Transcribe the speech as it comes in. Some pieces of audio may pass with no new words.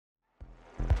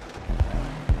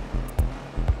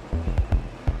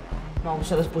Mogu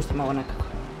se da spustim ovo nekako.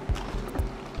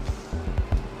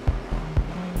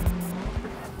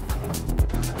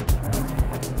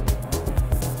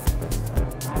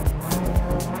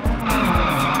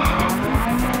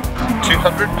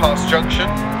 Past junction,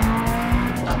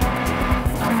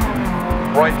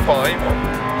 right 5,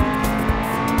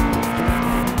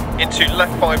 into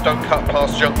left 5, don't cut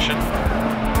past junction,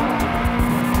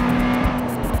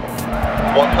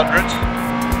 100,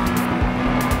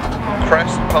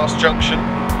 crest past junction,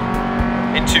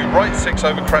 into right 6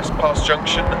 over crest past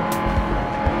junction,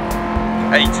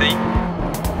 80,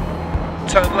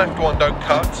 turn left 1, don't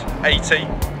cut, 80,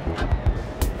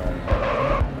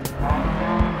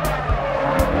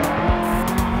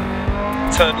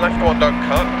 turn left 1, don't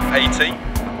cut, 80.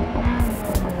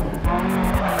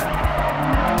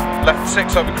 Left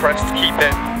 6 over crest, keep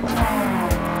in.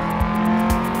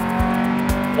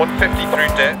 150 through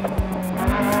dip.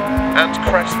 And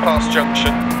crest past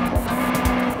junction.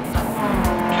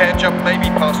 Care jump maybe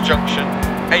past junction.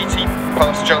 80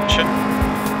 past junction.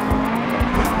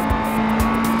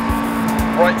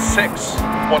 Right 6,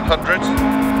 100.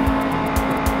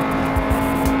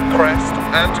 Crest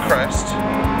and crest.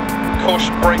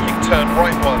 Caution braking, turn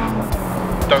right 1,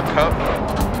 don't cut.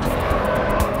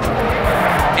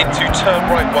 Into turn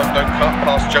right 1, don't cut,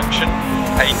 past junction,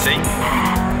 80.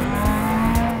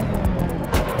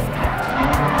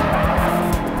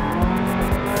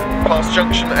 Past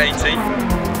junction, 80.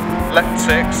 Left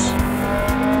 6.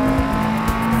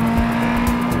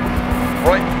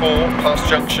 Right 4, past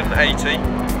junction, 80.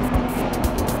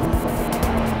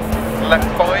 Left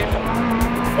 5,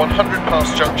 100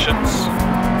 past junctions.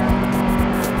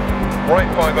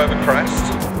 Right 5 over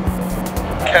crest,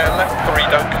 care left 3,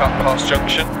 don't cut past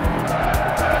junction,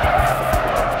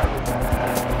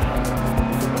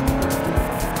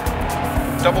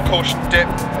 double caution dip,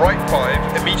 right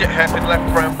 5, immediate hairpin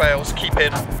left round bales, keep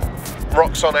in,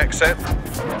 rocks on exit,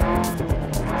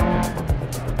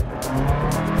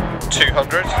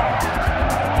 200,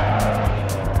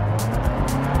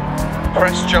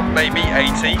 crest jump maybe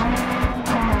 80,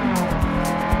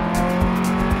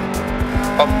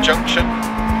 bump junction,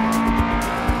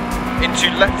 into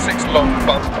left 6 long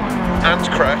bump and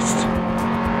crest,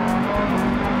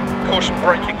 caution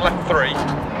braking left 3,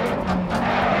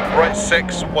 right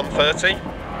 6 130,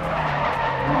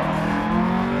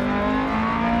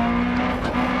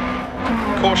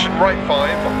 caution right 5,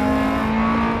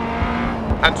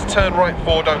 and turn right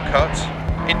 4 don't cut,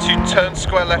 into turn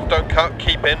square left don't cut,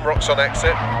 keep in, rocks on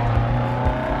exit,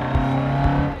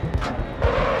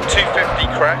 250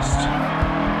 crest,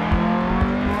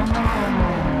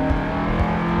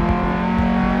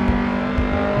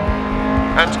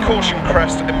 and caution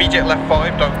crest, immediate left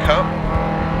 5, don't cut,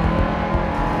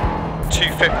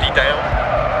 250 down,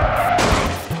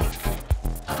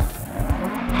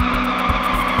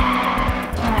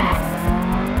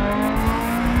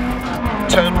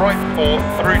 turn right 4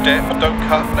 through dip, don't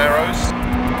cut, narrows,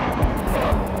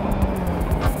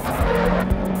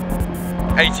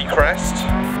 80 crest,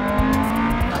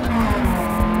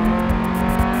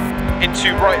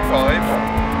 into right 5,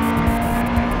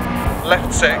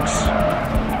 left 6,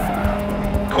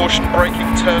 caution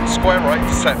braking, turn square right,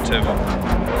 deceptive.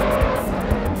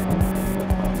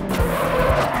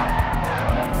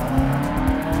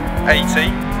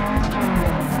 $80.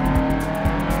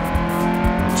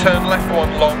 Turn left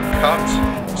 1 long, cut,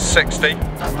 60.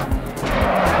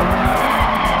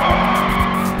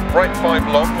 Right 5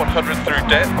 long, 100 through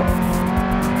dip.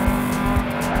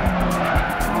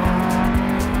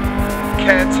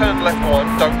 Care, turn left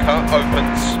 1, don't cut,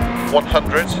 opens,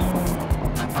 100.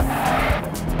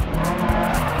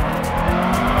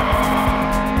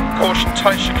 Caution,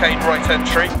 tight chicane, right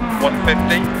entry,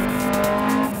 150.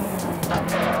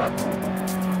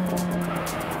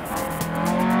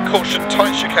 Caution,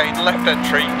 tight chicane, left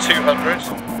entry, 200.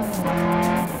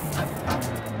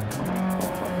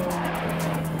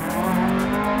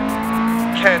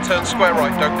 Care, turn square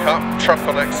right, don't cut, truck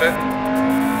on exit.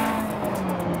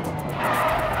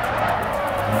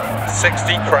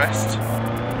 60 crest.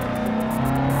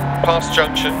 Past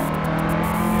junction.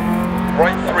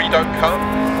 Right 3, don't cut.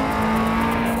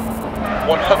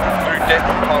 100 through dip,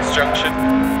 past junction.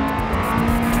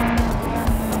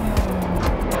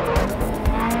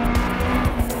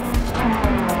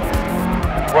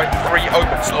 Right 3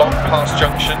 opens long, past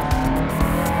junction.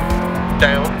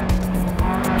 Down.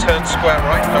 Turn square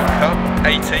right, don't cut.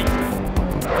 80.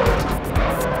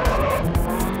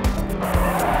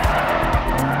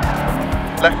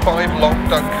 Left 5 long,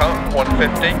 don't cut.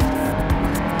 150.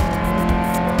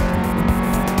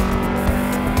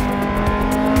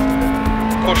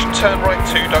 Caution, turn right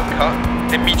 2, don't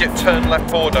cut. Immediate turn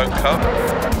left 4, don't cut.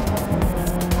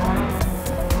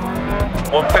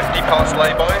 150 past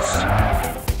laybys.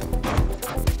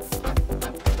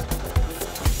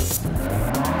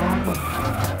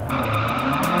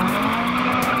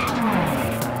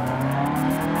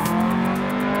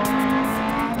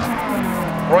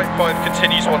 Right 5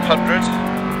 continues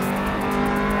 100.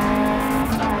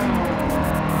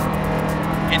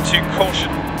 Into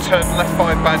caution, turn left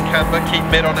 5 bad camber, keep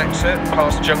mid on exit,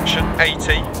 past junction,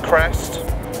 80, crest.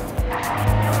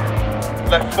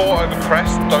 Left 4 over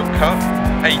crest, don't cut,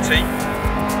 80.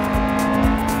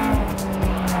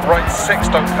 Right 6,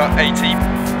 don't cut, 80.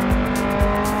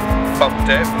 Bump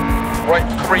dip. Right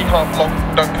 3 half long,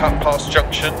 don't cut, past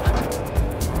junction.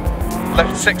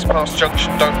 Left 6 past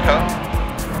junction, don't cut.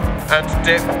 And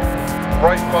dip,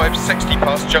 right 5, 60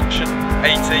 past junction,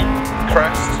 80,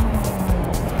 crest.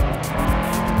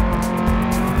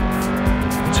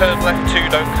 Turn left 2,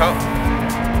 don't cut,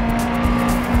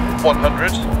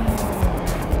 100.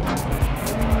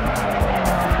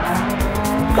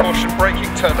 Caution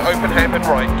braking, turn open hairpin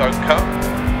right, don't cut.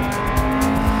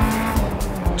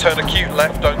 Turn acute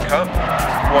left, don't cut,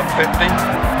 150.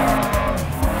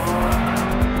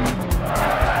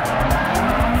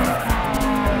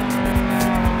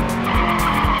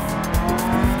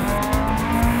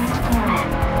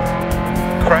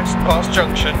 Crest past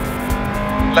junction,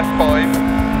 left 5,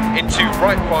 into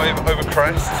right 5 over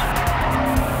crest,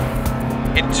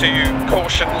 into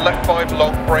caution left 5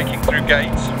 long, braking through gate,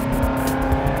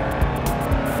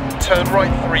 turn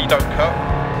right 3, don't cut,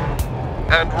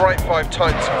 and right 5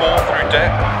 times 4 through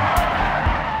dip,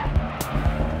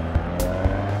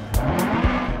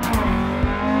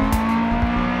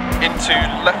 into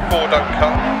left 4, don't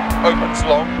cut, opens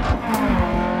long,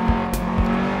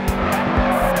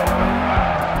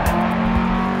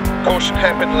 caution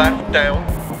hairpin left, down,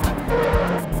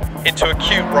 into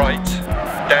acute right,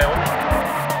 down,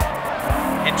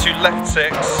 into left 6,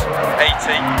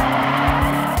 80,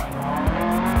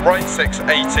 right 6,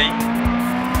 80,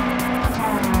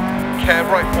 care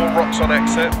right 4 rocks on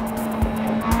exit,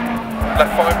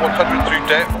 left 5, 100 through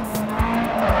dip,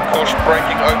 caution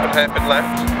braking, open hairpin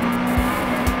left,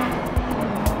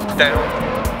 down,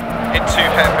 into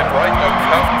hairpin right, don't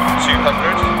cut,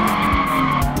 200,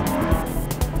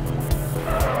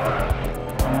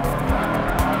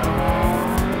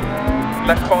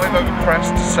 left 5 over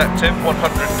crest, deceptive,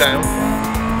 100 down.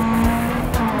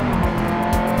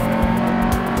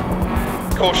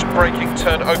 Caution braking,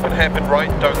 turn open hairpin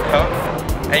right, don't cut,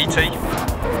 80.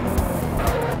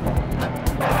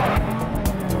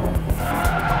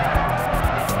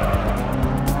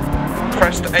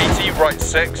 Crest 80, right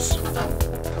 6.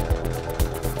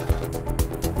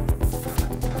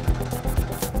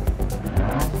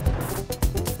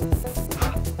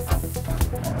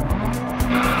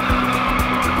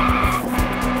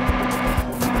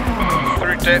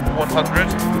 Dip 100.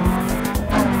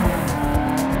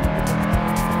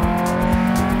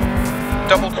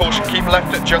 Double caution, keep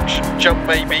left at junction, jump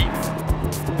maybe.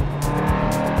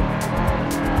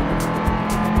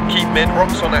 Keep mid,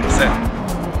 rocks on exit.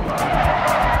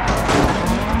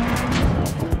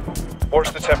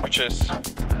 Watch the temperatures.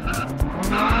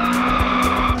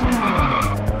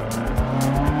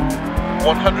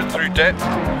 100 through dip,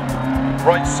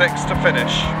 right 6 to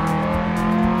finish.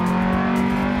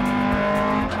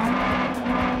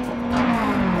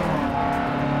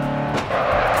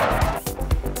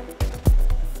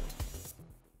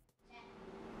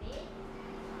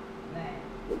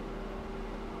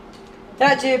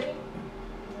 Tchau,